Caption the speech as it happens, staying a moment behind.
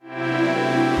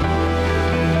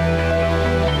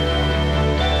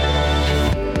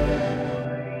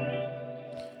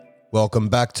Welcome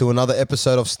back to another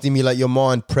episode of Stimulate Your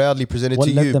Mind, proudly presented What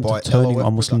to led you them by to turning LOF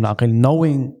on Muslim Aqil,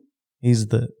 knowing he's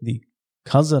the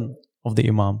cousin of the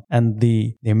Imam and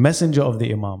the messenger of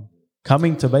the Imam,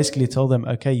 coming to basically tell them,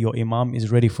 okay, your Imam is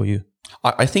ready for you?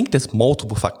 I think there's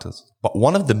multiple factors, but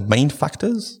one of the main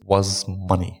factors was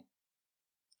money,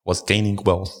 was gaining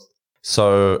wealth.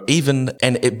 So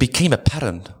and it became a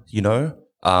pattern,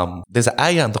 there's an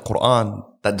ayah in the Quran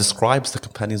that describes the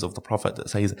companions of the Prophet that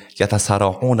says,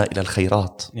 يَتَسَارَعُونَ إِلَى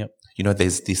الْخَيْرَاتِ. Yep.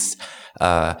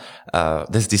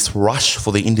 There's this rush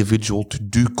for the individual to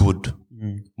do good,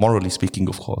 morally speaking,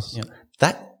 of course. Yep.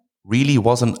 That really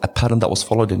wasn't a pattern that was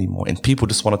followed anymore. And people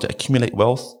just wanted to accumulate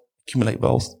wealth.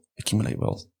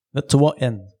 But to what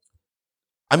end?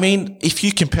 I mean, if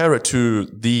you compare it to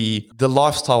the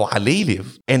lifestyle Ali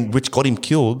lived, and which got him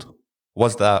killed,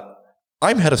 was that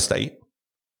I'm head of state.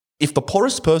 If the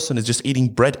poorest person is just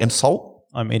eating bread and salt,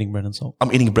 I'm eating bread and salt.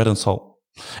 I'm eating bread and salt.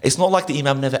 It's not like the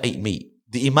Imam never ate meat.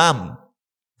 The Imam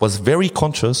was very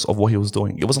conscious of what he was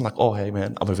doing. It wasn't like, oh, hey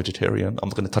man, I'm a vegetarian, I'm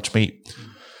not going to touch meat.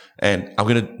 And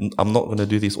I'm not going to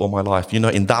do this all my life. In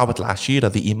Da'wat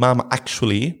al-Ashira, the Imam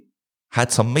actually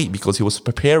had some meat because he was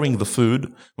preparing the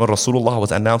food when Rasulullah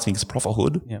was announcing his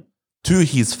prophethood to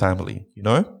his family,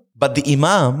 But the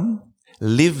Imam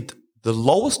lived the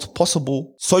lowest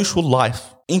possible social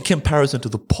life in comparison to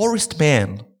the poorest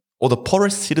man or the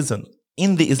poorest citizen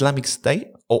in the Islamic State,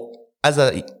 or as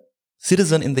a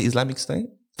citizen in the Islamic State,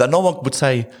 that no one would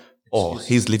say, oh,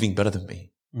 he's living better than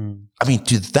me. I mean,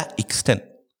 to that extent,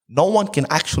 no one can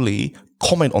actually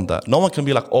comment on that. No one can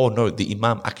be like, oh no, the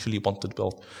Imam actually wanted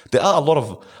wealth. There are a lot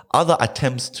of other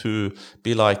attempts to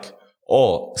be like,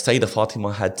 oh, Sayyidah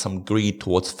Fatima had some greed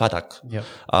towards Fadak.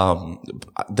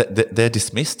 They're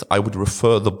dismissed. I would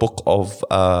refer the book of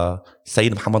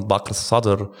Sayyid Muhammad Baqir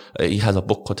Sadr. He has a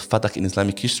book called Fadak in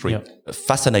Islamic History.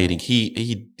 Fascinating.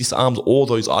 He disarms all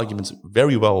those arguments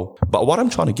very well. But what I'm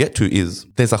trying to get to is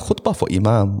there's a khutbah for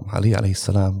Imam Ali alayhi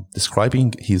salam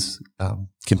describing his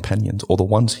companions, or the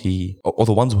ones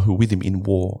who were with him in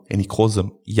war, and he calls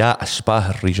them Ya ashbah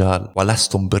al-rijal wa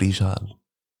lastum birijal.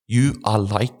 You are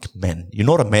like men. You're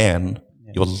not a man.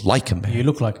 You're like a man. You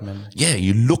look like a man. Yeah,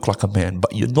 you look like a man,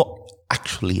 but you're not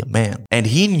actually a man. And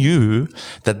he knew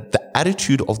that the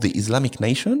attitude of the Islamic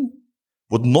nation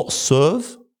would not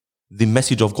serve the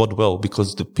message of God well,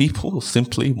 because the people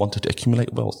simply wanted to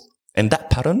accumulate wealth. And that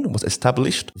pattern was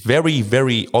established very,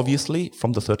 very obviously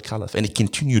from the third caliph. And it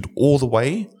continued all the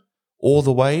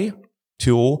way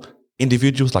till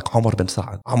individuals like Umar bin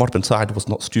Sa'ad. Umar bin Sa'ad was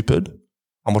not stupid.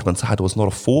 Umar bin Sa'ad was not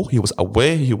a fool. He was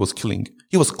aware he was killing.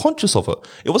 He was conscious of it.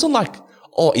 It wasn't like,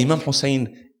 oh, Imam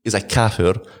Hussein is a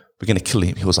kafir, we're going to kill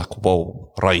him. He was like,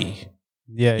 whoa, Rai.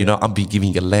 I'm be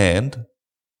giving a land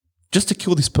just to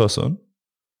kill this person.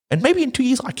 And maybe in 2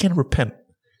 years I can repent.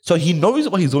 So he knows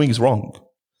what he's doing is wrong.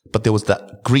 But there was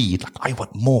that greed, like, I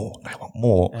want more.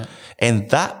 Yeah.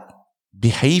 And that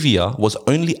behavior was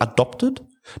only adopted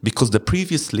because the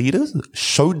previous leaders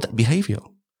showed that behavior.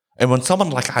 And when someone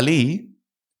like Ali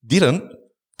didn't,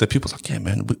 the people's like, yeah,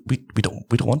 man, we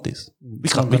don't want this. We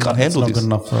can't handle this. It's not good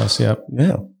enough for us. Yeah.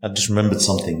 I just remembered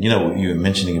something. You were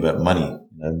mentioning about money.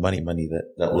 Money.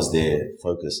 That was their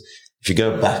focus. If you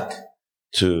go back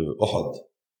to Uhud,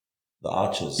 the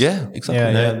archers. Yeah,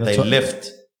 exactly. They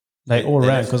left. They all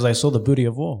ran because they saw the booty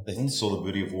of war. They saw the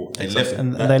booty of war. They left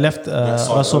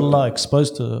Rasulullah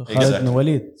exposed to Khalid ibn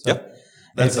Walid. So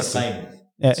that's the same.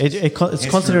 Yeah, it's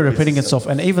constantly repeating itself.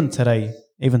 And even today,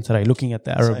 looking at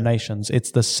the Arab nations,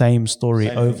 it's the same story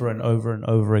over and over and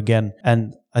over again.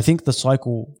 And I think the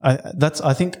cycle,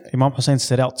 I think Imam Hussein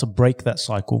set out to break that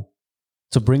cycle,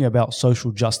 to bring about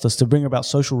social justice, to bring about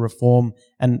social reform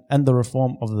and the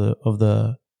reform of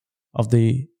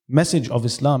the message of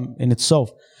Islam in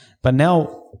itself. But now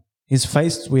he's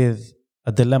faced with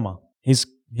a dilemma. His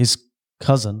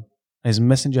cousin, his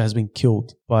messenger, has been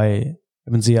killed by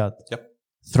Ibn Ziyad. Yep.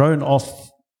 Thrown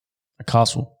off a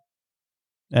castle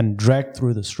and dragged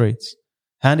through the streets.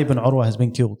 Hani ibn Urwa has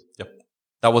been killed. Yep.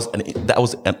 That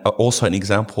was also an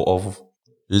example of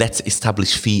let's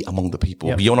establish fee among the people.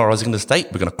 Yep. Beyond our rising in the state,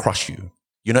 we're going to crush you.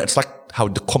 It's like how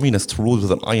the communists rule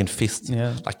with an iron fist.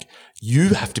 Yeah. Like, you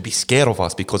have to be scared of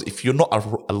us, because if you're not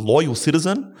a loyal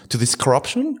citizen to this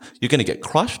corruption, you're going to get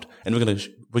crushed, and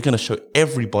we're going to show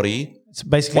everybody. It's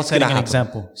basically setting an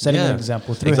example. Setting an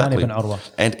example through Hani ibn Urwa.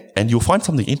 And you'll find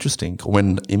something interesting.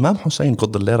 When Imam Hussein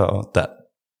got the letter that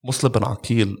Muslim bin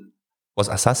Aqil was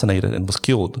assassinated and was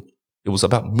killed, it was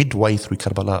about midway through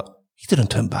Karbala. He didn't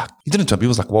turn back. He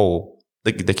was like, whoa,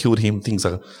 they killed him. Things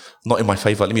are not in my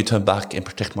favor. Let me turn back and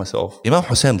protect myself. Imam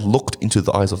Hussein looked into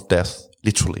the eyes of death,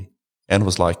 literally, and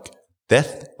was like,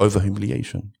 death over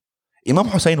humiliation. Imam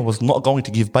Hussein was not going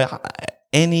to give bay'ah at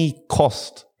any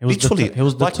cost. He was Literally. he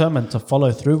was like, determined to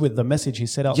follow through with the message he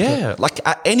set out. yeah, like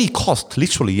at any cost,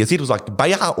 literally. Yazid was like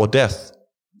bay'ah or death.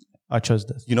 I chose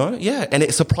this. You know? Yeah. And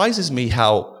it surprises me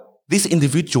how this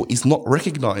individual is not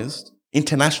recognized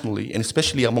internationally and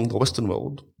especially among the Western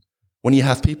world. When you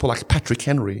have people like Patrick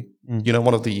Henry, you know,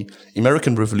 one of the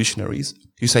American revolutionaries,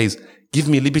 who says, give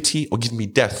me liberty or give me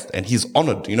death. And he's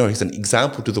honored, you know, he's an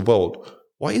example to the world.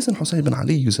 Why isn't Hussein ibn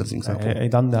Ali used as an example? He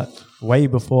done that way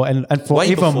before, and for Way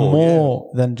even before,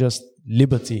 more than just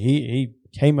liberty. He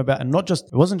came about, and not just,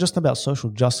 it wasn't just about social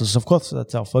justice. Of course,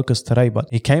 that's our focus today, but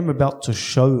he came about to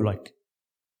show, like,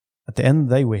 at the end of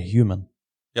the day, we're human.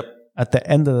 Yep. At the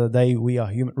end of the day, we are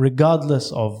human,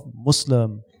 regardless of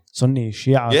Muslim, Sunni,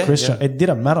 Shia, Christian. Yeah. It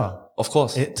didn't matter. Of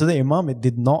course. To the Imam, it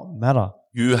did not matter.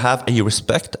 You have a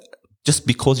respect just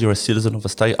because you're a citizen of a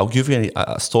state. I'll give you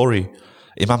a story.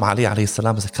 Imam Ali alayhi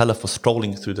salam as a caliph was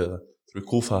strolling through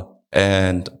Kufa,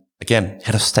 and again,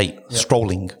 head of state,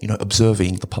 strolling, you know,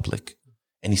 observing the public.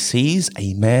 And he sees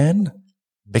a man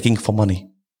begging for money.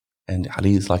 And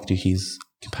Ali is like to his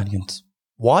companions,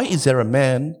 why is there a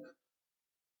man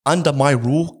under my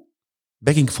rule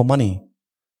begging for money?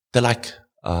 They're like,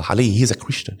 Ali, he's a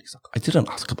Christian. He's like, I didn't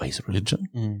ask about his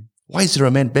religion. Why is there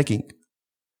a man begging?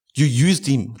 You used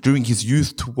him during his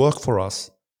youth to work for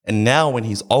us. And now when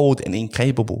he's old and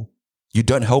incapable, you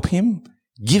don't help him?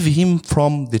 Give him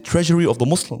from the treasury of the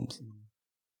Muslims.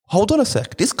 Hold on a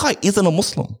sec. This guy isn't a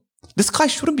Muslim. This guy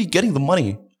shouldn't be getting the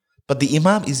money. But the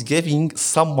Imam is giving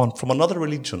someone from another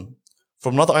religion,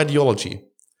 from another ideology,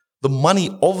 the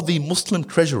money of the Muslim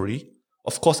treasury,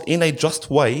 of course, in a just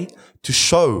way, to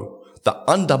show that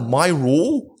under my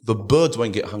rule, the birds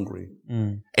won't get hungry.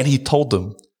 And he told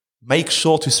them, make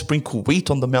sure to sprinkle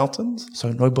wheat on the mountains so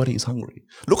nobody is hungry.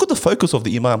 Look at the focus of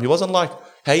the Imam. He wasn't like,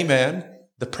 hey man,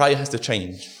 the prayer has to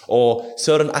change, or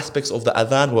certain aspects of the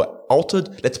adhan were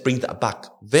altered, let's bring that back.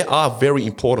 They are very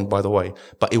important, by the way,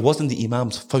 but it wasn't the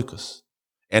Imam's focus.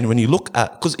 And when you look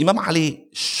at, because Imam Ali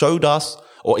showed us,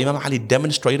 or Imam Ali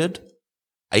demonstrated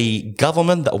a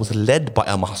government that was led by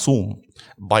a Mahsoom,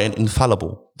 by an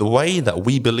infallible, the way that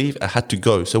we believe it had to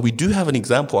go. So we do have an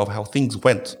example of how things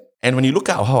went. And when you look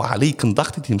at how Ali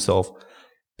conducted himself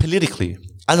politically,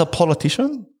 as a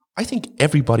politician, I think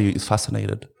everybody is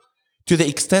fascinated. To the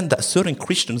extent that certain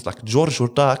Christians like George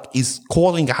Jordak is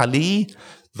calling Ali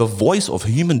the voice of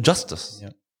human justice.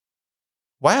 Yeah.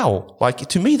 Wow. Like,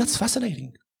 to me, that's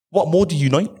fascinating. What more do you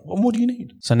need? What more do you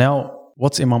need? So now,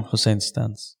 what's Imam Hussein's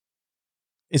stance?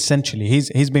 Essentially,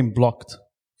 he's been blocked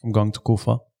from going to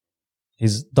Kufa.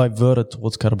 He's diverted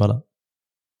towards Karbala.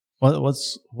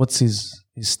 What's his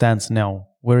stance now?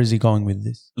 Where is he going with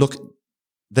this? Look,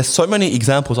 there's so many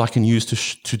examples I can use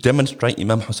to demonstrate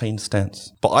Imam Hussein's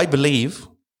stance. But I believe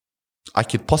I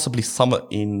could possibly sum it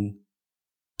in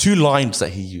 2 lines that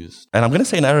he used. And I'm going to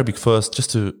say in Arabic first,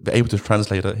 just to be able to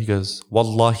translate it. He goes,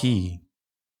 Wallahi,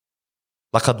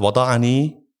 laqad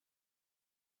wada'ani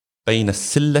bayna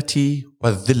sillati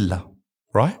wa dhilla.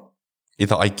 Right?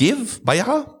 Either I give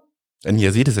bay'ah, and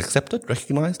Yazid is accepted,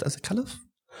 recognized as a caliph,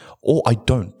 or I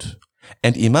don't.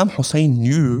 And Imam Hussein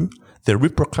knew the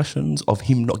repercussions of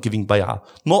him not giving bay'ah.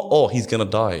 Not, oh, he's going to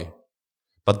die.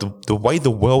 But the way the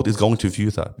world is going to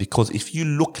view that. Because if you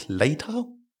look later,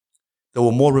 there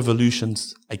were more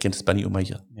revolutions against Bani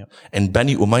Umayyah. Yeah. And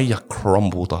Bani Umayyah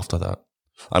crumbled after that.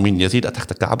 I mean, Yazid attacked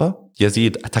the Kaaba.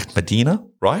 Yazid attacked Medina,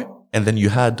 right? And then you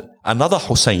had another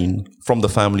Hussein from the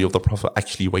family of the Prophet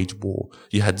actually wage war.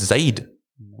 You had Zayd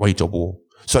wage a war.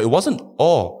 So it wasn't,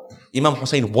 oh, Imam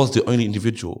Hussein was the only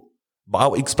individual. But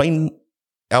I'll explain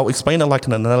it like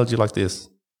an analogy like this.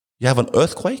 You have an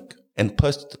earthquake, and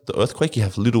post the earthquake, you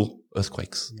have little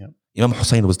earthquakes. Yeah. Imam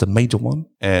Hussein was the major one,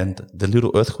 and the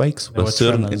little earthquakes were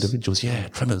certain individuals. Yeah,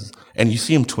 tremors. And you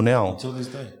see them till now. Until this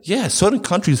day. Yeah, certain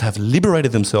countries have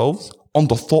liberated themselves on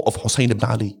the thought of Hussein ibn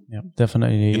Ali. Yeah,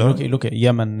 definitely. You look at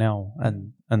Yemen now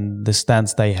and the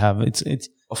stance they have. It's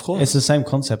of course it's the same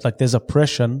concept. Like, there's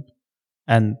oppression,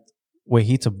 and we're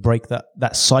here to break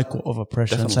that cycle of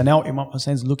oppression. Definitely. So now Imam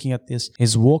Hussein's looking at this.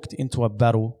 He's walked into a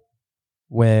battle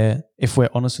where, if we're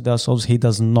honest with ourselves, he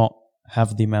does not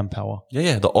have the manpower.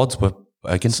 Yeah, the odds were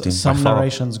against him. Some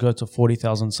narrations go to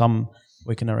 40,000. Some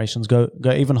weaker narrations go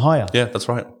even higher. Yeah, that's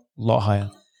right. A lot higher.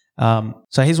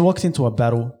 So he's walked into a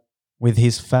battle with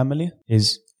his family,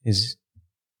 his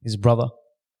brother,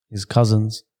 his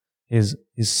cousins, his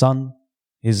son,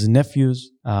 his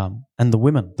nephews, and the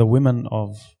women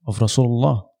of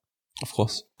Rasulullah. Of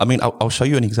course. I mean, I'll show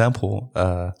you an example.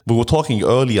 We were talking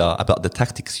earlier about the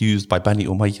tactics used by Bani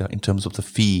Umayyah in terms of the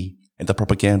fee and the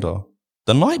propaganda.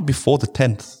 The night before the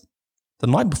 10th, the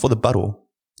night before the battle,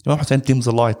 Imam Hussein dims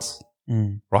the lights.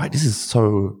 Right? This is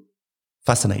so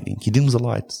fascinating. He dims the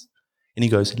lights. And he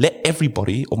goes, let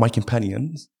everybody of my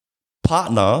companions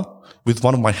partner with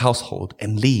one of my household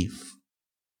and leave.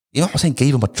 Imam Hussein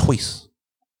gave him a choice.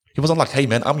 He wasn't like, hey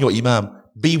man, I'm your Imam.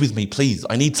 Be with me, please.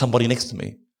 I need somebody next to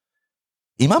me.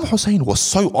 Imam Hussein was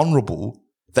so honorable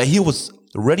that he was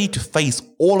ready to face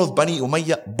all of Bani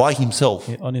Umayyah by himself.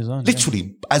 Yeah, on his own.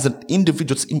 Literally, as an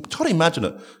individual. Try to imagine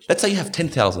it. Let's say you have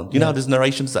 10,000. You know how there's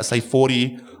narrations that say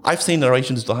 40. I've seen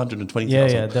narrations to 120,000.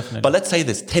 Yeah, definitely. But let's say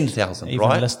there's 10,000, Even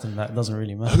right? less than that, doesn't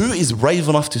really matter. Who is brave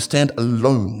enough to stand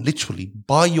alone, literally,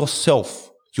 by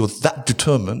yourself? You're that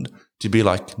determined to be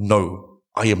like, no,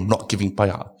 I am not giving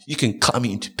bay'ah. You can cut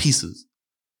me into pieces.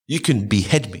 You can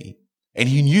behead me. And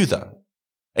he knew that.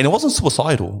 And it wasn't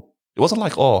suicidal. It wasn't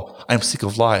like, oh, I'm sick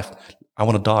of life. I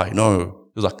want to die. No.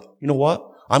 It was like, you know what?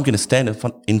 I'm going to stand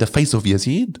in the face of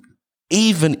Yazid,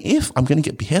 even if I'm going to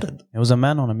get beheaded. It was a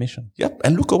man on a mission. Yep.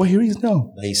 And look over here he is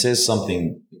now. He says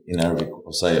something in Arabic,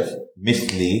 or say,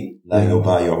 mithli la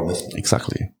yubayu mithli.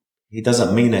 Exactly. He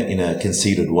doesn't mean it in a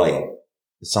conceited way.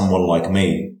 Someone like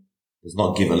me does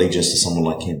not give allegiance to someone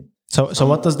like him. So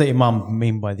what does the Imam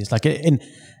mean by this? Like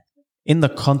in the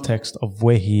context of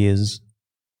where he is,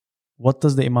 what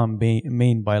does the Imam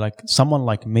mean by like someone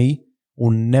like me will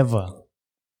never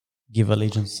give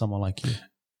allegiance to someone like you?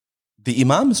 The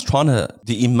Imam is trying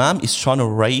to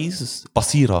raise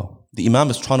basira. The Imam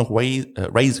is trying to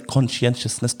raise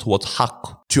conscientiousness towards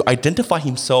haqq, to identify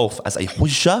himself as a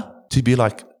hujjah, to be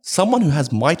like someone who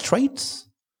has my traits,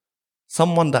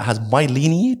 someone that has my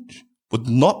lineage would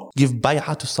not give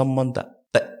bay'ah to someone that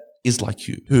is like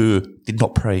you, who did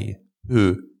not pray,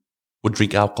 who would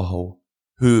drink alcohol,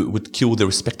 who would kill the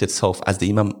respected self, as the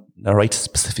Imam narrates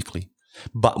specifically.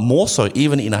 But more so,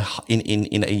 even in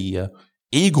a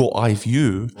ego eye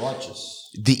view, Righteous.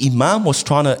 the Imam was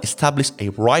trying to establish a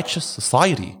righteous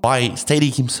society by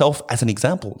stating himself as an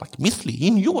example. Like mithli, he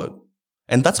knew it.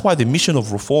 And that's why the mission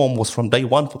of reform was from day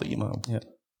one for the Imam. Yeah.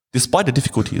 Despite the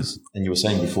difficulties. And you were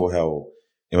saying before how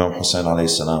Imam Hussein alayhi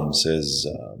salam says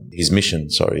his mission,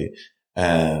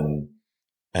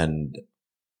 and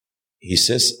he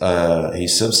says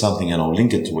something, and I'll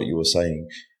link it to what you were saying.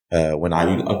 When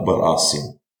Ali Akbar asks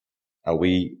him, "Are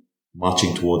we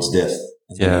marching towards death?"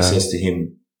 And then he says to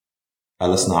him,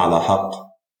 "Alasna ala haqq."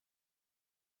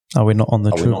 Are we not on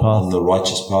the Are we true not path? on the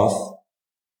righteous path?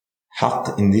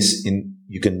 Haqq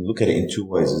you can look at it in two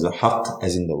ways. There's a haqq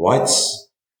as in the rights,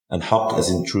 and haqq as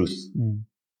in truth.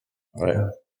 All right.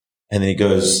 And then he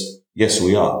goes, "Yes,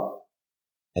 we are."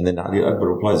 And then Ali Akbar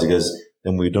replies, he goes,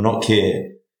 "Then we do not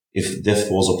care if death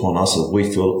falls upon us, if we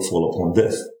fall upon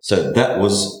death." So that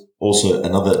was also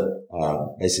another,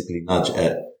 basically nudge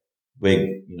at where,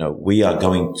 we are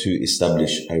going to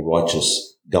establish a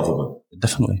righteous government.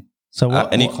 Definitely. So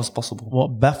At any cost possible.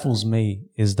 What baffles me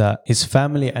is that his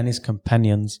family and his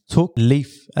companions took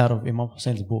leaf out of Imam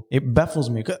Hussein's book. It baffles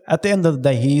me. At the end of the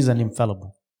day, he is an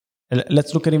infallible.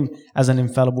 Let's look at him as an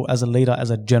infallible, as a leader, as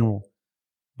a general.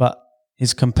 But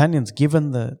his companions,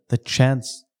 given the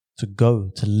chance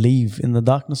to leave in the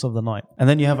darkness of the night. And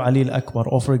then you have Ali al-Akbar,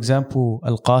 or for example,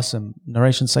 Al-Qasim.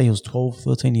 Narrations say he was 12,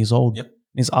 13 years old. Yep.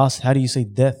 And he's asked, how do you say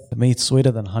death? To me, it's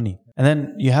sweeter than honey. And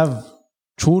then you have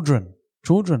children,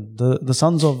 the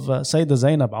sons of Sayyidah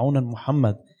Zainab, Aoun and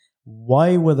Muhammad.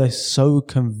 Why were they so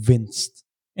convinced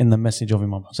in the message of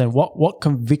Imam Hussein? What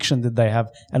conviction did they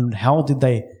have? And how did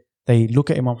they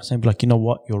look at Imam Hussein and be like, you know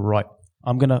what, you're right.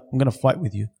 I'm gonna fight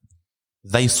with you.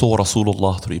 They saw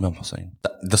Rasulullah through Imam Hussein.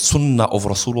 The sunnah of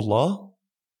Rasulullah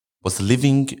was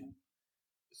living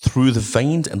through the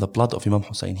veins and the blood of Imam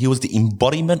Hussein. He was the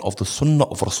embodiment of the sunnah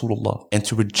of Rasulullah. And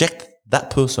to reject that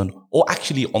person, or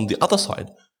actually on the other side,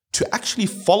 to actually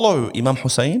follow Imam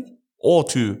Hussein or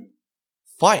to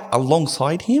fight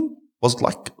alongside him was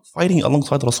like fighting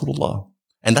alongside Rasulullah.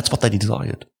 And that's what they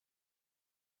desired.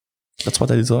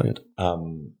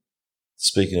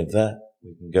 Speaking of that,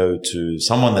 we can go to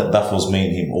someone that baffles me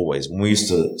and him always. When we used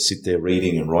to sit there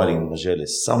reading and writing in Majalis,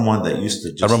 someone that used to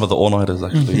just... I remember the all-nighters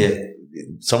actually. Yeah.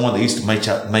 Someone that used to make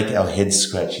our heads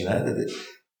scratch,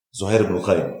 Zuhair ibn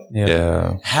Qayyim.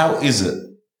 Yeah. How is it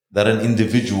that an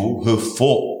individual who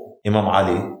fought Imam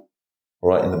Ali,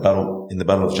 right, in the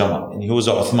battle of Jamal, and he was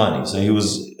an Uthmani, so he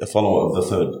was a follower of the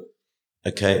third.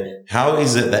 Okay. How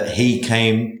is it that he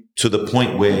came to the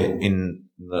point where in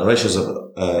the narrations of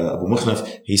Abu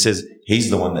Mukhnaf, he says he's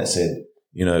the one that said,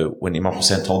 when Imam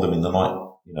Hussein told them in the night,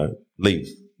 leave.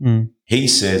 He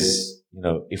says,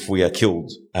 if we are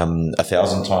killed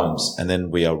 1,000 times and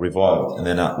then we are revived and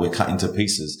then we're cut into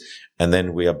pieces and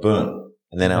then we are burnt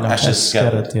and then our ashes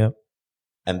scattered. Yeah.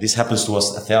 and this happens to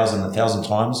us 1,000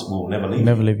 times, we'll never leave.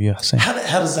 Never leave you, Hussein. How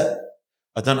does that?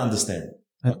 I don't understand.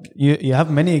 You have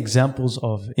many examples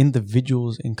of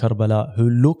individuals in Karbala who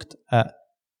looked at,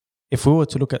 if we were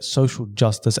to look at social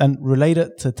justice and relate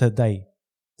it to today,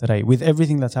 with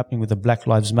everything that's happening with the Black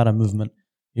Lives Matter movement,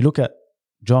 you look at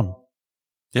John.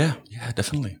 Yeah,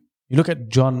 definitely. You look at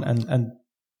John and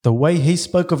the way he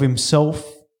spoke of himself,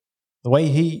 the way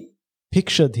he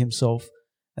pictured himself,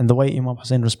 and the way Imam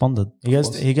Hussein responded. He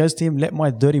goes to him, let my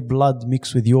dirty blood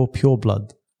mix with your pure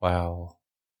blood. Wow.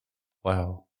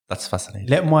 That's fascinating.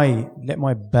 Let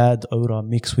my bad aura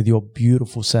mix with your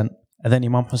beautiful scent. And then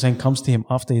Imam Hussein comes to him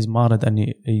after he's martyred and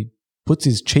he puts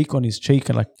his cheek on his cheek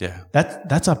and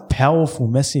that's a powerful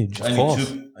message.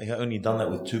 He only done that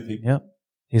with 2 people. Yeah.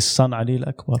 His son Ali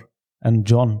al-Akbar and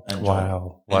John.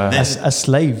 Wow. And then, a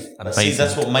slave. See,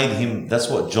 that's what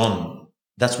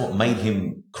made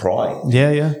him cry.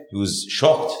 Yeah. He was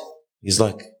shocked. He's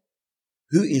like,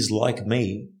 who is like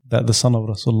me? That the son of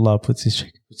Rasulullah puts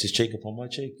his cheek upon my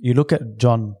cheek. You look at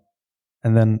John,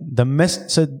 and then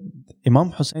so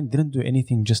Imam Hussein didn't do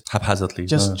anything just haphazardly,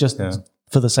 just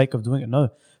for the sake of doing it. No,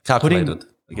 calculated.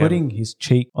 Putting his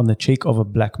cheek on the cheek of a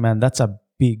black man, that's a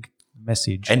big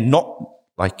message. And not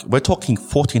like, we're talking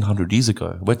 1400 years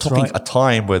ago. We're talking a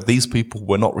time where these people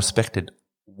were not respected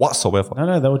whatsoever.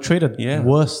 No, they were treated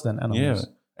worse than animals. Yeah.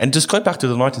 And just go back to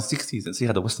the 1960s and see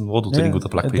how the Western world was dealing with the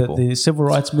black people. The civil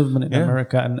rights movement in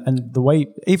America and the way,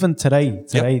 even today,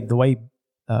 the way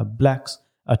blacks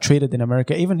are treated in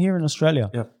America, even here in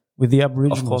Australia with the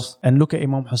Aboriginals. Of course. And look at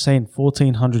Imam Hussein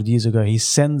 1400 years ago. He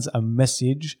sends a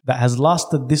message that has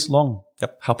lasted this long.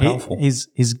 Yep. How powerful.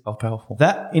 How powerful.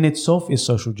 That in itself is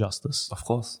social justice. Of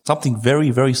course. Something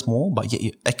very, very small, but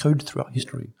yet echoed throughout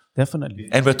history. Definitely.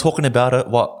 And we're talking about it,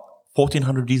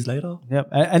 1,400 years later? Yeah.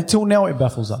 Until now, it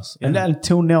baffles us. And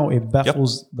until now, it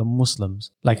baffles the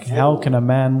Muslims. Like, how can a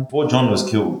man... Before John was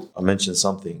killed, I mentioned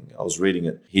something. I was reading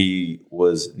it. He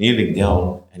was kneeling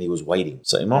down and he was waiting.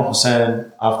 So Imam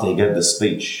Hussein, after he gave the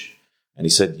speech, and he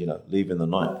said, leave in the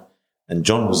night. And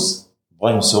John was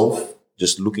by himself,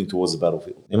 just looking towards the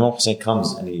battlefield. Imam Hussein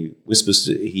comes and he whispers,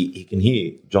 he can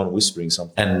hear John whispering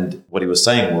something. And what he was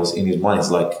saying was, in his mind,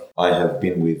 he's like, I have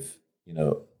been with,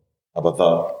 Abu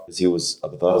Dhar, because he was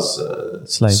Abu Dhar's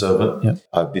servant. Yep.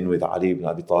 I've been with Ali ibn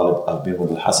Abi Talib. I've been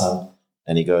with Al-Hassan.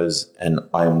 And he goes, and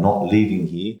I am not leaving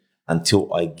here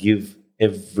until I give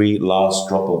every last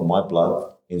drop of my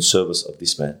blood in service of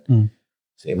this man.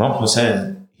 So Imam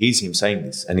Hussein hears him saying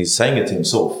this, and he's saying it to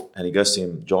himself. And he goes to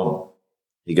him, John,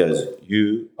 he goes,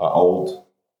 you are old.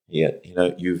 Yeah,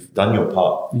 you've done your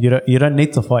part. You don't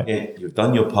need to fight. Yeah, you've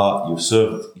done your part. You've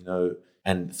served,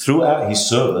 and throughout his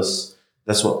service,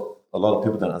 that's what a lot of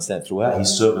people don't understand. Throughout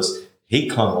his service, he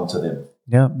clung on to them.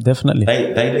 Yeah, definitely.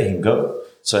 They let him go.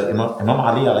 So Imam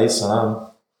Ali alayhi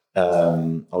salam,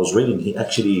 I was reading, he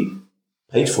actually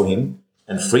paid for him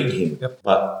and freed him. Yep.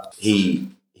 But he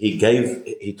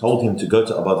told him to go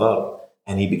to Abu Dhar,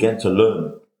 and he began to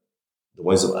learn the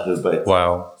ways of Ahlul Bayt.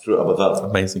 Wow. Through Abu Dhar.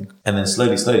 Amazing. And then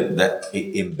slowly, that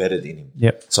it embedded in him.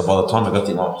 Yep. So by the time I got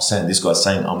to Imam Hussein, this guy's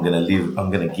saying, I'm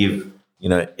going to give,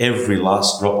 every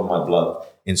last drop of my blood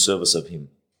in service of him,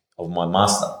 of my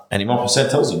master. And Imam Hussein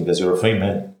tells him, because you're a free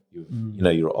man,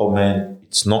 you're an old man.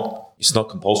 It's not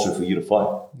compulsory for you to fight.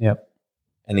 Yep.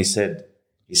 And he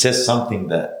says something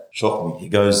that shocked me. He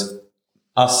goes,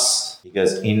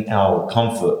 in our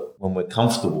comfort, when we're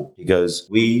comfortable, he goes,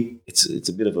 it's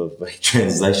a bit of a vague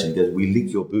translation. He goes, we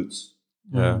lick your boots.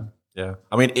 Yeah. Yeah.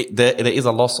 I mean, there is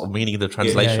a loss of meaning in the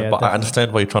translation, but definitely. I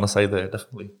understand what you're trying to say there,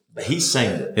 definitely. But he's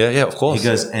saying that. Yeah, of course. He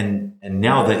goes, and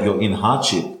now that you're in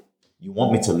hardship, you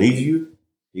want me to leave you?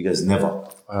 He goes, never.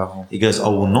 Wow. He goes, I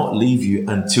will not leave you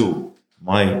until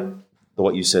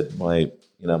what you said, my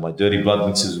dirty blood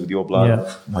mixes with your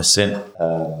blood, my scent,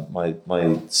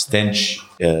 my stench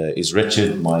is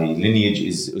wretched, my lineage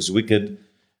is wicked.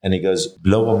 And he goes,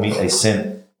 blow on me a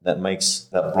scent that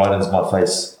brightens my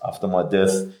face after my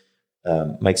death,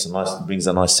 brings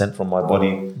a nice scent from my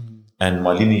body, and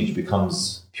my lineage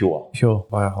becomes pure.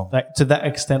 Wow. Like, to that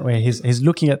extent where he's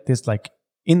looking at this like,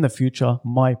 in the future,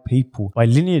 my people. By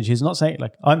lineage, he's not saying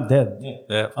like, I'm dead.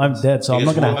 Yeah. I'm dead, so I'm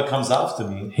not going to... Whoever comes after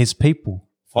me... His people.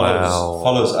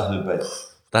 Follows Ahlul Bayt.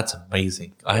 That's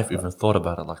amazing. I haven't even thought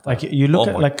about it like that. Like, you look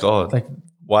at God. Like,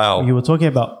 wow. You were talking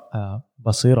about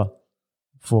basira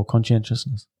for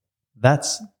conscientiousness.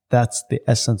 That's the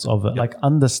essence of it. Yep. Like,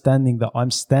 understanding that I'm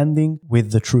standing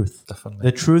with the truth. Definitely.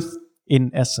 The truth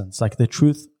in essence. Like, the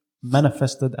truth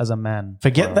manifested as a man.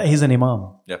 Forget that he's an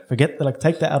imam. Yep. Forget that,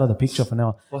 take that out of the picture for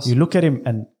now. You look at him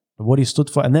and what he stood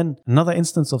for. And then another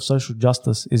instance of social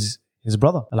justice is his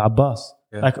brother, Al-Abbas.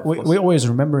 Like we always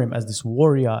remember him as this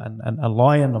warrior and a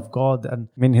lion of God. And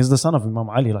I mean, he's the son of Imam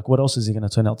Ali. Like, what else is he going to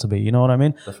turn out to be? You know what I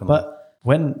mean? Definitely. But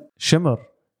when Shimr,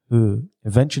 who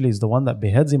eventually is the one that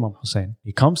beheads Imam Hussein,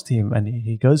 he comes to him and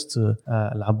he goes to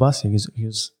Al-Abbas. He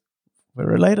goes, we're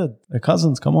related. We're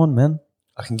cousins. Come on, man.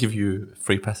 I can give you a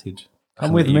free passage.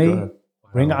 Come with me.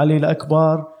 Bring Ali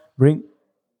al-Akbar. Bring...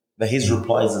 But his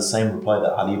reply is the same reply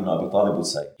that Ali ibn Abi Talib would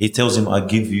say. He tells him, I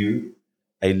give you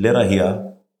a letter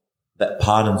here that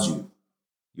pardons you.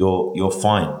 You're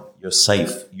fine. You're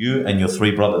safe. You and your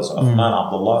three brothers, Uthman,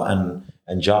 Abdullah,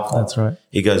 and Ja'far. That's right.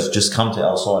 He goes, just come to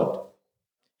our side.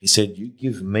 He said, you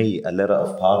give me a letter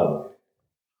of pardon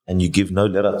and you give no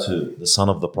letter to the son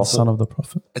of the Prophet. Son of the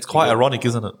Prophet. It's quite ironic,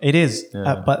 isn't it? It is.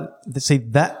 Yeah. But see,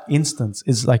 that instance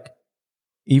is like,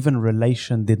 even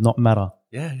relation did not matter.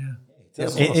 Yeah.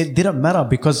 It didn't matter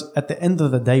because at the end of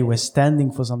the day, we're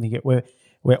standing for something. We're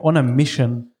on a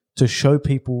mission to show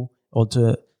people or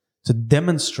to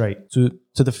demonstrate to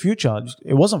the future.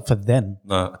 It wasn't for them.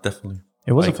 No, definitely.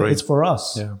 It wasn't for, it's for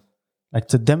us. Yeah. Like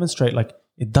to demonstrate, like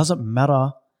it doesn't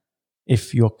matter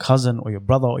if your cousin or your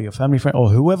brother or your family friend or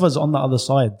whoever's on the other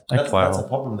side. Like, That's a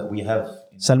problem that we have.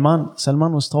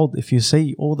 Salman was told, if you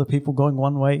see all the people going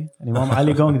one way and Imam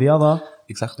Ali going the other,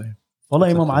 Exactly. follow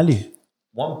Imam Ali.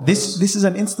 This This is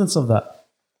an instance of that.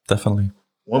 Definitely.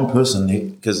 one person,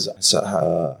 because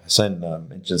Hussein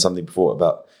mentioned something before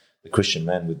about the Christian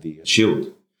man with the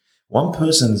shield. One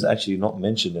person is actually not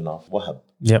mentioned enough, Wahab.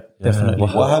 Yep, definitely.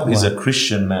 Wahab is a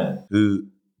Christian man who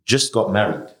just got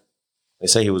married. They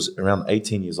say he was around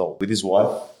 18 years old with his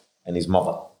wife and his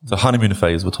mother. The honeymoon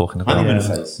phase we're talking about. Honeymoon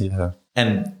phase. Yeah.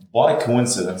 And by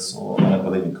coincidence, or I don't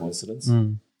believe in coincidence,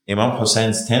 Imam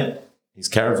Hussein's tent, his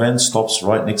caravan stops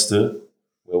right next to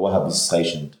where Wahab is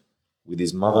stationed with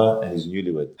his mother and his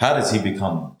newlywed. How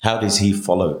does he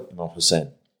follow Imam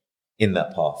Hussein in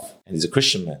that path? And he's a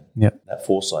Christian man. Yep. That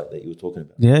foresight that you were talking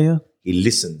about. Yeah. He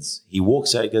listens. He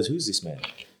walks out. He goes, who's this man?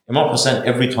 Imam Hussein,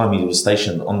 every time he was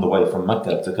stationed on the way from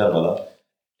Mecca to Karbala,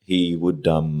 he would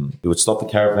stop the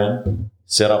caravan,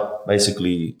 set up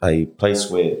basically a place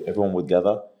where everyone would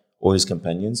gather, all his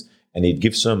companions, and he'd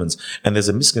give sermons. And there's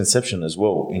a misconception as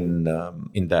well in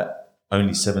that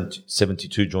only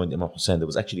 72 joined Imam Hussein. There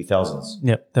was actually thousands.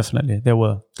 Yep, definitely. There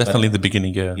were. Definitely in the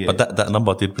beginning, yeah. But that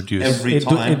number did reduce. Every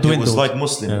time, it was like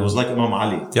Muslim. Yeah. It was like Imam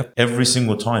Ali. Yep. Every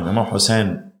single time Imam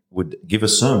Hussein would give a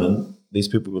sermon, these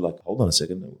people were like, hold on a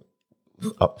second.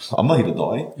 I'm not here to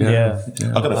die. Yeah.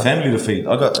 I got a family to feed.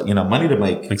 I got money to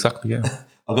make. Exactly, yeah.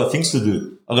 I got things to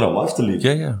do. I got a wife to live.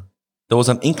 Yeah. There was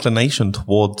an inclination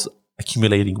towards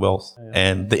accumulating wealth.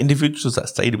 And the individuals that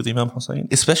stayed with Imam Hussein,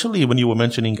 especially when you were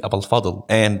mentioning Abul Fadl.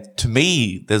 And to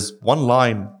me, there's one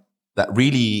line that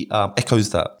really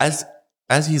echoes that.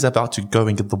 As he's about to go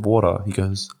and get the water, he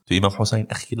goes to Imam Hussein,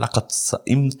 أخي لقد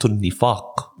سئمت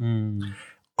النفاق.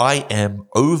 I am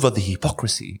over the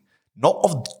hypocrisy,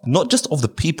 not just of the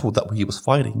people that he was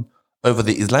fighting, over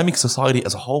the Islamic society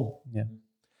as a whole. Yeah.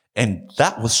 And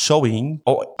that was showing,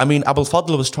 Abul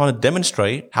Fadl was trying to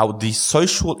demonstrate how the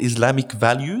social Islamic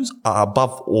values are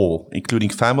above all, including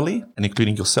family and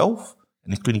including yourself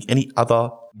and including any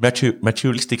other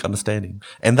materialistic understanding.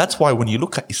 And that's why when you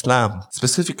look at Islam,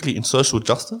 specifically in social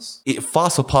justice, it far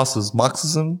surpasses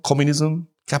Marxism, communism,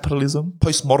 capitalism,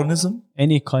 postmodernism.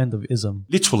 Any kind of ism.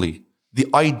 Literally, the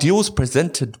ideals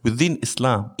presented within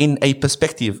Islam in a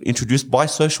perspective introduced by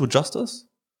social justice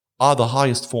are the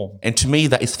highest form. And to me,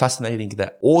 that is fascinating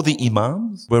that all the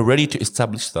imams were ready to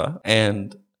establish that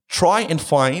and try and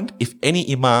find if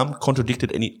any imam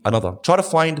contradicted another. Try to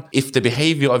find if the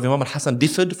behavior of Imam al-Hasan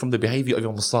differed from the behavior of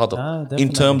Imam al-Sadiq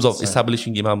in terms of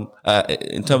establishing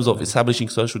establishing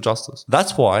social justice.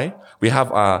 That's why we have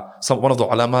one of the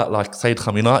ulama like Sayyid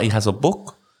Khamenei has a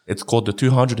book. It's called The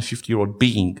 250-Year-Old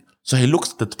Being. So he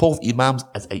looks at the 12 imams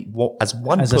as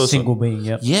one person. As a single being,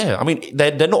 yeah. Yeah,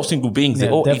 they're not single beings.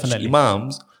 They're all definitely. each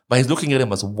imams. But he's looking at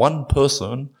them as one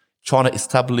person trying to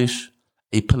establish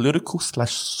a political /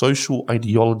 social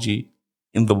ideology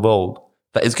in the world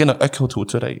that is going to echo to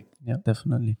today. Yeah,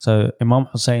 definitely. So Imam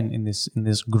Hussein in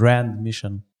this grand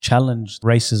mission challenged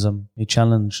racism. He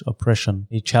challenged oppression.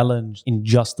 He challenged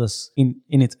injustice in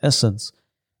its essence.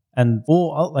 And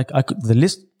the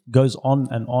list goes on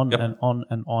and on and on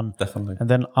and on. Definitely. And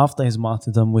then after his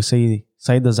martyrdom, we see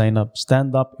Sayyidah Zainab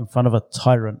stand up in front of a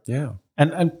tyrant. Yeah.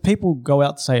 And people go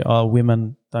out to say,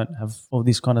 women don't have all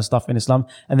this kind of stuff in Islam.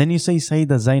 And then you see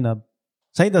Sayyidah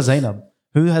Zainab,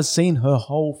 who has seen her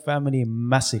whole family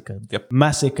massacred,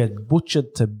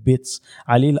 butchered to bits.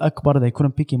 Ali al-Akbar, they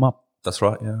couldn't pick him up. That's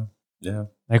right, yeah.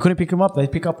 They couldn't pick him up. They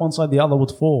pick up one side, the other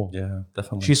would fall. Yeah,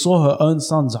 definitely. She saw her own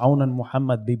sons, Aun and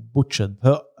Muhammad, be butchered.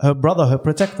 Her brother, her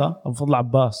protector, Al-Fadl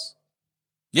Abbas.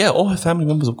 Yeah, all her family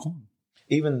members were gone.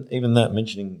 Even that,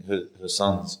 mentioning her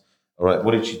sons. All right,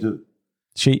 what did she do?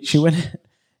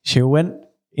 She went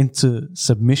into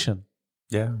submission.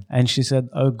 Yeah. And she said,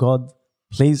 "Oh God,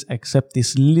 please accept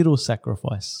this little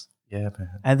sacrifice." Yeah,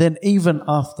 man. And then even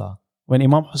after, when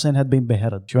Imam Hussein had been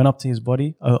beheaded, she went up to his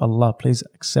body. "Oh Allah, please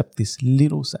accept this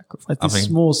little sacrifice, this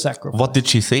small sacrifice." What did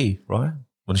she see, right?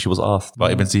 When she was asked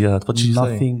by Ibn Ziyad, what did she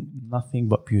say? Nothing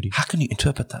but beauty. How can you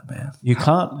interpret that, man? You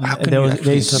can't. How can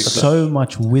There's so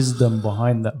much wisdom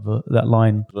behind that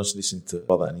line. I was listening to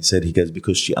brother, and he goes,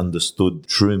 because she understood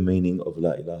true meaning of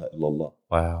La ilaha illallah.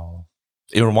 Wow.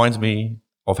 It reminds me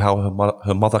of how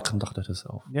her mother conducted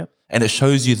herself. Yep. And it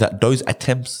shows you that those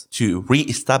attempts to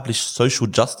re-establish social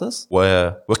justice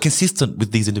were consistent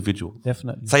with these individuals.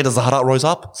 Definitely. Sayyidah Zahra rose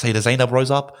up, Sayyidah Zainab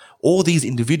rose up. All these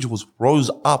individuals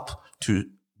rose up to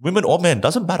women or men,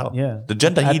 doesn't matter. Yeah. The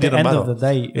gender At he didn't the end matter. of the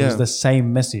day, it was the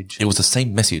same message. It was the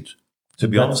same message. To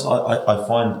be honest, I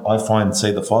find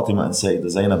Sayyidah Fatima and Sayyidah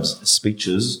Zainab's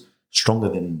speeches stronger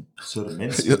than certain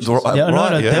men's speeches.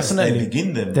 Definitely. They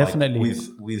begin them definitely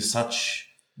with such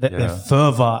their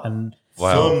fervor and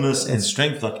firmness and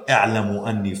strength, like "A'lamu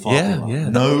anni Fatima." Yeah.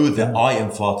 Know that I am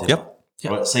Fatima. Yep.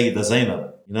 Right? Sayyidah Zainab,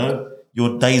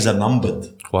 your days are numbered.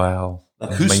 Wow.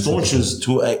 Like, who staunches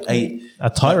to a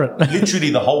tyrant?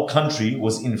 Literally, the whole country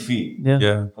was in fear.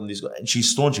 Yeah. From this guy, and she's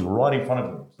staunching right in front of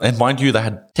him. And mind you, they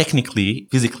had technically,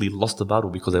 physically lost the battle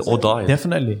because they all died.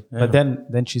 Definitely. Yeah. But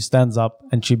then she stands up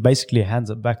and she basically hands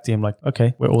it back to him like,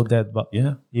 "Okay, we're all dead, but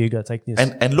you go take this."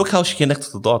 And look how she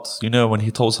connects the dots. When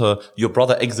he tells her, "Your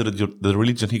brother exited the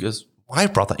religion," he goes, "My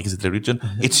brother exited the religion?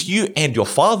 It's you and your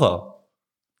father.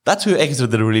 That's who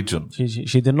exited the religion."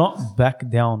 She did not back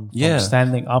down from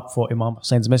standing up for Imam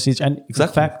Hussein's message. And in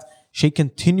fact, she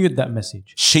continued that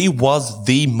message. She was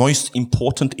the most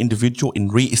important individual in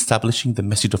re-establishing the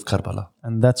message of Karbala.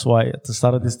 And that's why at the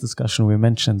start of this discussion, we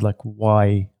mentioned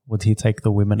why would he take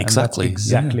the women? Exactly. And that's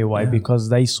exactly why. Because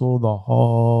they saw the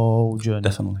whole journey.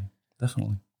 Definitely.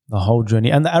 The whole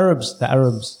journey. And the Arabs,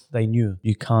 they knew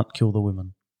you can't kill the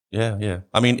women. Yeah.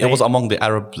 I mean, it was among the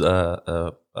Arab,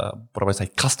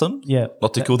 custom? Yeah.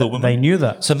 Not to kill the women. They knew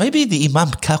that. So maybe the Imam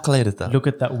calculated that. Look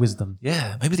at that wisdom.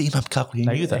 Yeah, maybe the Imam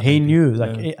calculated. He knew that. He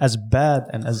knew, as bad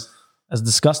and as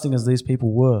disgusting as these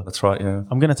people were. That's right, yeah.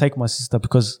 I'm going to take my sister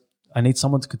because I need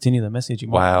someone to continue the message.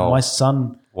 Wow. My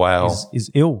son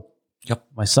is ill. Yep.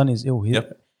 My son is ill.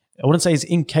 I wouldn't say he's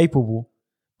incapable,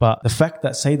 but the fact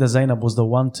that Sayyidah Zainab was the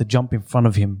one to jump in front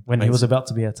of him when he was about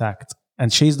to be attacked.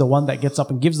 And she's the one that gets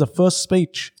up and gives the first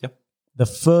speech. Yep. The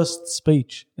first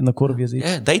speech in the court of Yazid.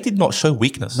 Yeah, they did not show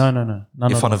weakness. No.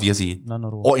 In front of Yazid. None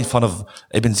at all. Or in front of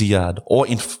Ibn Ziyad. Or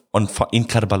in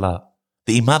Karbala.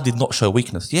 The Imam did not show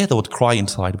weakness. Yeah, they would cry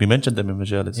inside. We mentioned them in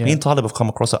Majalis. Me and Talib have come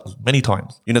across that many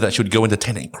times. That she would go in the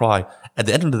tent and cry. At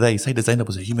the end of the day, Sayyidah Zainab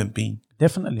was a human being.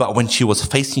 Definitely. But when she was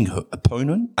facing her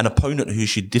opponent, an opponent who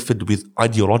she differed with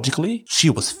ideologically, she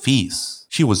was fierce.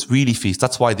 She was really fierce.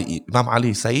 That's why the Imam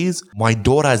Ali says, "My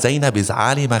daughter Zainab is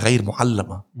alima ghayr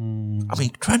muallama." I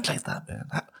mean, translate that, man.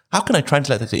 How can I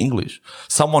translate that to English?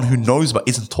 Someone who knows but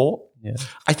isn't taught? Yeah.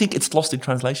 I think it's lost in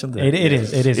translation there. It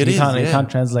is. You can't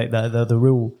translate the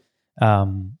real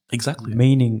exactly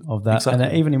meaning of that. Exactly.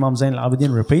 And even Imam Zain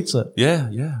al-Abidin repeats it. Yeah,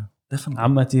 definitely.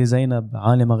 Ammati Zainab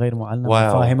alima ghayr mu'allama,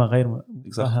 fahima ghayr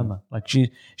fahama. Like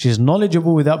she's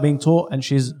knowledgeable without being taught, and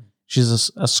she's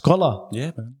a scholar.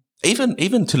 Yeah, man.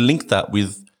 Even to link that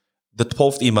with the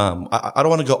 12th Imam, I don't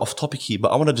want to go off topic here, but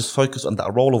I want to just focus on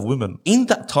that role of women. In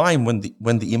that time when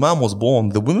the Imam was born,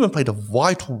 the women played a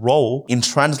vital role in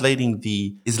translating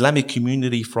the Islamic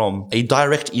community from a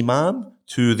direct Imam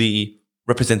to the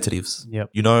representatives.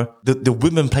 Yep. The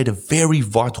women played a very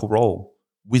vital role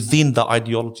within the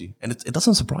ideology, and it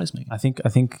doesn't surprise me. I think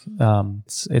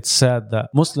it's sad that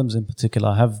Muslims in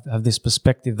particular have this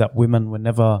perspective that women were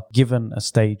never given a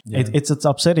stage. Yeah. It's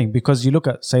upsetting because you look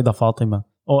at Sayyidah Fatima,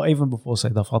 or even before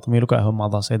Sayyidah Fatima, you look at her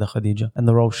mother Sayyidah Khadija and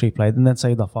the role she played, and then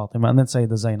Sayyidah Fatima, and then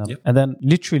Sayyidah Zainab, and then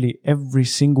literally every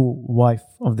single wife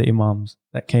of the Imams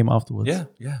that came afterwards.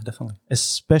 Yeah, definitely.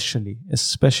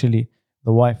 Especially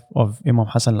the wife of Imam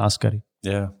Hassan al-Askari.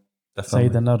 Yeah, definitely.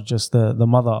 Sayyidah Narjis, the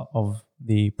mother of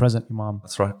the present Imam.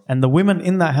 That's right. And the women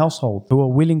in that household who were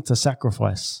willing to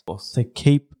sacrifice to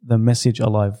keep the message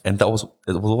alive. And it was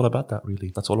all about that,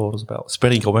 really. That's all it was about.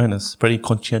 Spreading awareness, spreading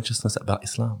conscientiousness about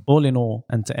Islam. All in all,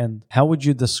 and to end, how would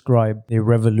you describe the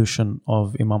revolution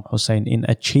of Imam Hussein in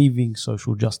achieving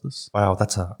social justice? Wow,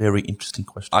 that's a very interesting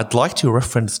question. I'd like to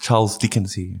reference Charles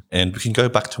Dickens here, and we can go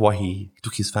back to why he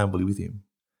took his family with him.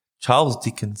 Charles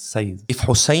Dickens says, if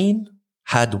Hussein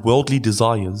had worldly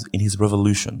desires in his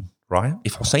revolution, right?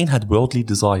 If Hussein had worldly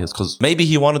desires, because maybe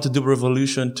he wanted to do a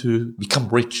revolution to become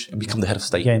rich and become the head of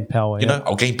state. Gain power. You know,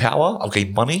 I'll gain power, I'll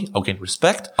gain money, I'll gain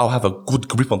respect, I'll have a good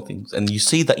grip on things. And you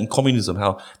see that in communism,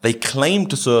 how they claim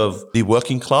to serve the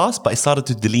working class, but it started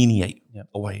to delineate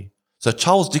away. So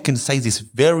Charles Dickens says this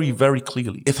very, very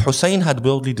clearly. If Hussein had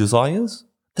worldly desires,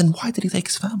 then why did he take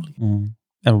his family?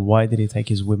 And why did he take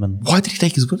his women? Why did he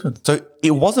take his women? So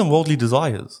it wasn't worldly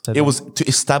desires. It was to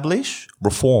establish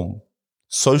reform,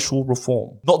 social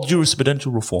reform, not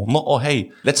jurisprudential reform. Not, oh,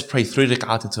 hey, let's pray 3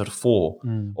 rak'at instead of 4.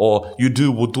 Or you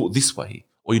do wudu this way.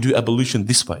 Or you do ablution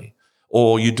this way.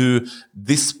 Or you do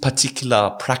this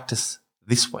particular practice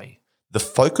this way. The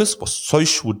focus was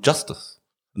social justice.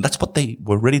 And that's what they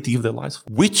were ready to give their lives for.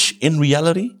 Which in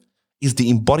reality is the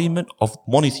embodiment of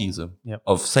monotheism,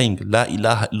 of saying La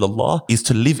ilaha illallah, is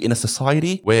to live in a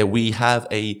society where we have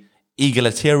a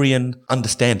egalitarian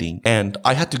understanding. And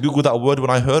I had to Google that word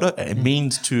when I heard it. It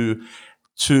means to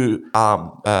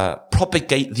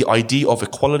propagate the idea of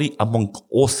equality among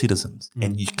all citizens.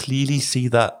 And you clearly see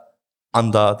that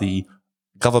under the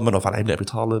government of Ali ibn Abi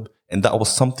Talib. And that was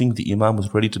something the Imam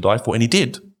was ready to die for. And he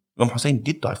did. Imam Hussein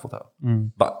did die for that.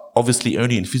 But obviously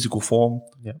only in physical form.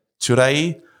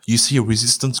 Today, you see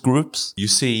resistance groups, you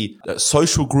see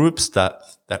social groups that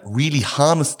really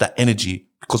harness that energy.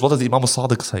 Because what does Imam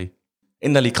al-Sadiq say?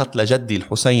 إِنَّ لِقَتْلَ جَدِّ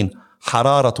الْحُسَيْنِ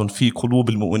حَرَارَةٌ فِي قُلُوبِ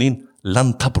الْمُؤْمِنِينَ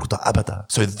لَن تَبْرُدَ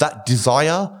أَبَدًا. So that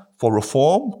desire for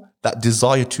reform, that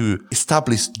desire to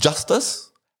establish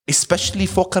justice, especially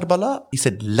for Karbala, he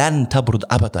said, لَن تَبْرُدَ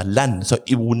أَبَدًا. لَن. So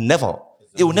it will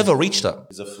never reach that.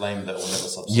 It's a flame that will never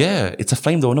subside. Yeah, it's a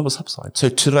flame that will never subside. So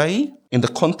today, in the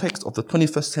context of the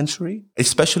 21st century,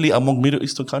 especially among Middle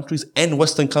Eastern countries and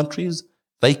Western countries,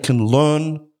 they can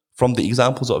learn from the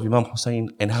examples of Imam Hussein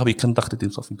and how he conducted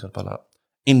himself in Karbala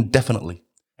indefinitely.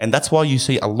 And that's why you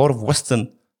see a lot of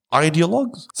Western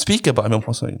ideologues speak about Imam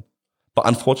Hussein. But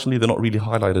unfortunately, they're not really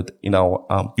highlighted in our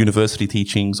university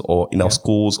teachings or in our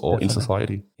schools or in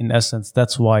society. In essence,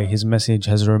 that's why his message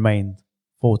has remained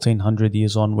 1400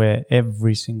 years on, where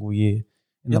every single year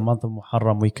in the month of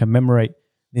Muharram we commemorate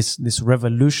this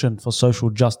revolution for social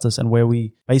justice, and where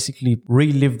we basically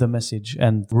relive the message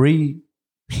and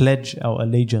pledge our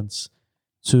allegiance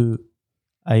to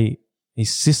a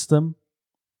system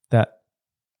that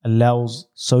allows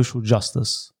social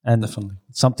justice, and Definitely.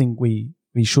 something we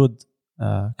should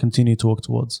continue to work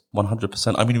towards.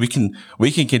 100%. I mean, we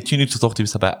can continue to talk to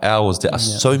this about hours. There are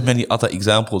so many other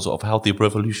examples of how the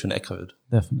revolution echoed.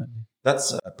 Definitely.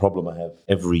 That's a problem I have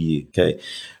every year. Okay,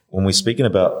 when we're speaking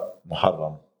about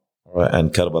Muharram, all right,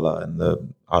 and Karbala and the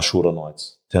Ashura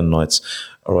nights, 10 nights,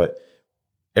 all right,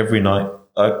 every night,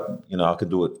 I could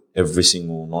do it every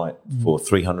single night for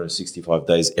 365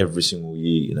 days, every single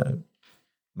year.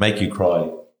 Make you cry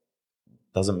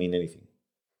doesn't mean anything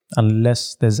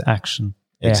unless there's action.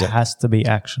 There has to be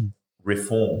action.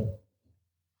 Reform,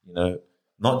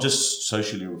 not just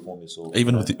socially reform yourself,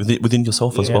 Even within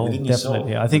yourself as well. within yourself.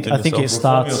 Definitely. I think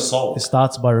Reform your soul. it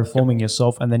starts by reforming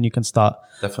yourself, and then you can start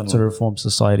Definitely. to reform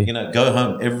society. Go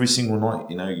home every single night.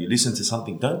 You listen to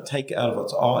something. Don't take it out of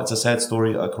it. Oh, it's a sad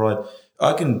story. I cried.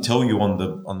 I can tell you on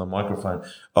the microphone.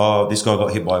 Oh, this guy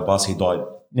got hit by a bus. He died.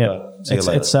 Yeah, See you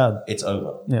later. it's sad. It's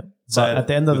over. Yeah. Sad. But at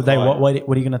the end of the day, what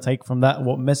are you going to take from that?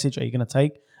 What message are you going to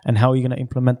take? And how are you going to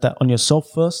implement that on yourself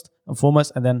first and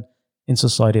foremost, and then in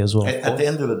society as well? At the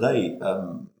end of the day,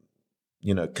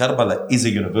 Karbala is a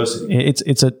university.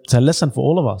 It's a lesson for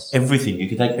all of us. Everything. You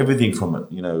can take everything from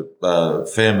it.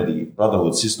 Family,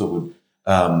 brotherhood, sisterhood,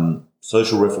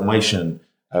 social reformation,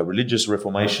 religious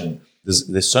reformation.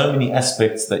 There's so many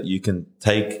aspects that you can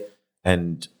take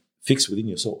and fix within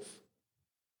yourself,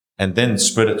 and then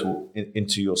spread it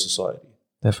into your society.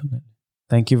 Definitely.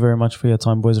 Thank you very much for your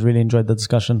time, boys. Really enjoyed the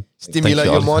discussion. Stimulate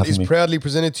you, Your Alex, Mind for is having me. proudly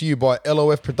presented to you by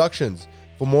LOF Productions.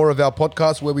 For more of our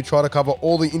podcasts where we try to cover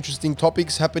all the interesting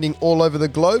topics happening all over the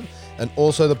globe, and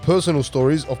also the personal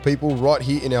stories of people right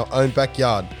here in our own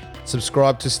backyard.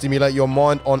 Subscribe to Stimulate Your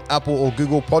Mind on Apple or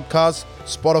Google Podcasts,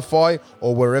 Spotify,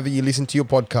 or wherever you listen to your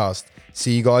podcast.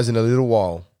 See you guys in a little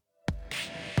while.